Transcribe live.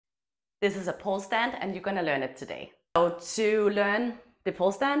This is a pole stand and you're gonna learn it today. So to learn the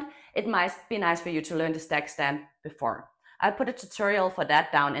pole stand, it might be nice for you to learn the stack stand before. I put a tutorial for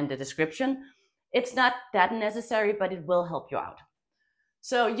that down in the description. It's not that necessary, but it will help you out.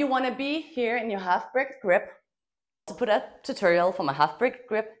 So you wanna be here in your half brick grip. To put a tutorial for my half brick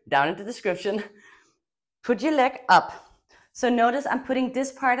grip down in the description. Put your leg up. So notice I'm putting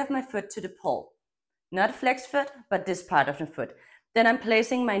this part of my foot to the pole. Not flexed foot, but this part of the foot. Then I'm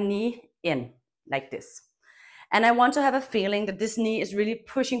placing my knee in, like this. And I want to have a feeling that this knee is really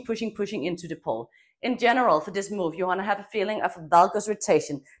pushing into the pole. In general, for this move, you want to have a feeling of valgus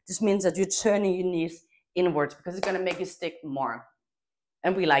rotation. This means that you're turning your knees inwards because it's going to make you stick more.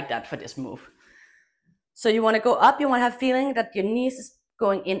 And we like that for this move. So you want to go up, you want to have a feeling that your knees is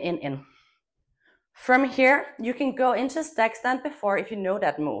going in. From here, you can go into stack stand before if you know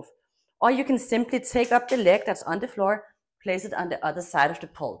that move. Or you can simply take up the leg that's on the floor, place it on the other side of the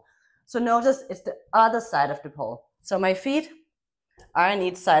pole. So notice it's the other side of the pole. So my feet are on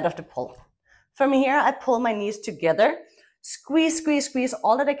each side of the pole. From here, I pull my knees together, squeeze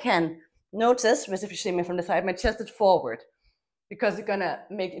all that I can. Notice, if you see me from the side, my chest is forward because it's gonna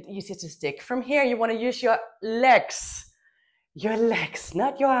make it easier to stick. From here, you wanna use your legs,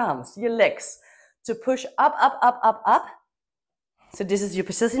 not your arms, your legs to push up. So this is your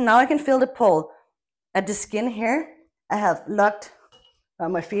position. Now I can feel the pole at the skin here. I have locked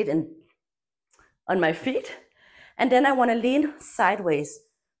on my feet and on my feet. And then I want to lean sideways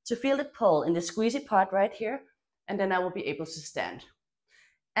to feel the pole in the squeezy part right here. And then I will be able to stand.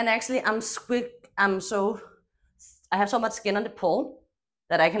 And actually I have so much skin on the pole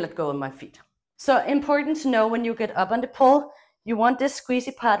that I can let go of my feet. So important to know when you get up on the pole, you want this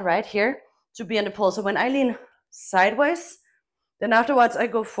squeezy part right here to be on the pole. So when I lean sideways, then afterwards I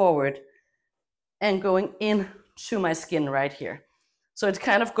go forward and going in to my skin right here. So it's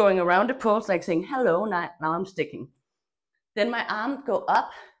kind of going around the pole, like saying, hello, now I'm sticking. Then my arm go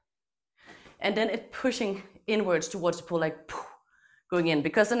up and then it's pushing inwards towards the pole, like poof, going in.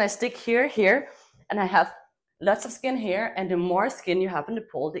 Because then I stick here, and I have lots of skin here, and the more skin you have in the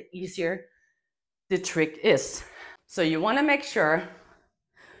pole, the easier the trick is. So you wanna make sure,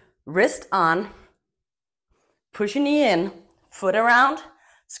 wrist on, push your knee in, foot around,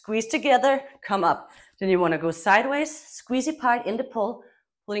 squeeze together, come up. Then you want to go sideways, squeezy part in the pole,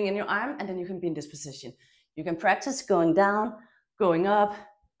 pulling in your arm, and then you can be in this position. You can practice going down, going up,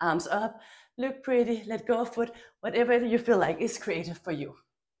 arms up, look pretty, let go of foot, whatever you feel like is creative for you.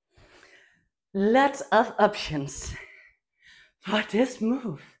 Lots of options for this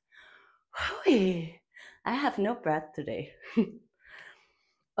move. I have no breath today.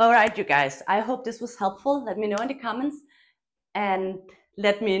 All right, you guys, I hope this was helpful. Let me know in the comments and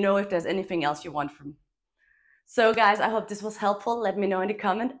let me know if there's anything else you want from me. So guys, I hope this was helpful. Let me know in the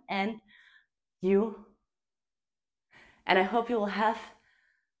comment and I hope you will have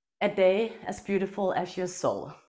a day as beautiful as your soul.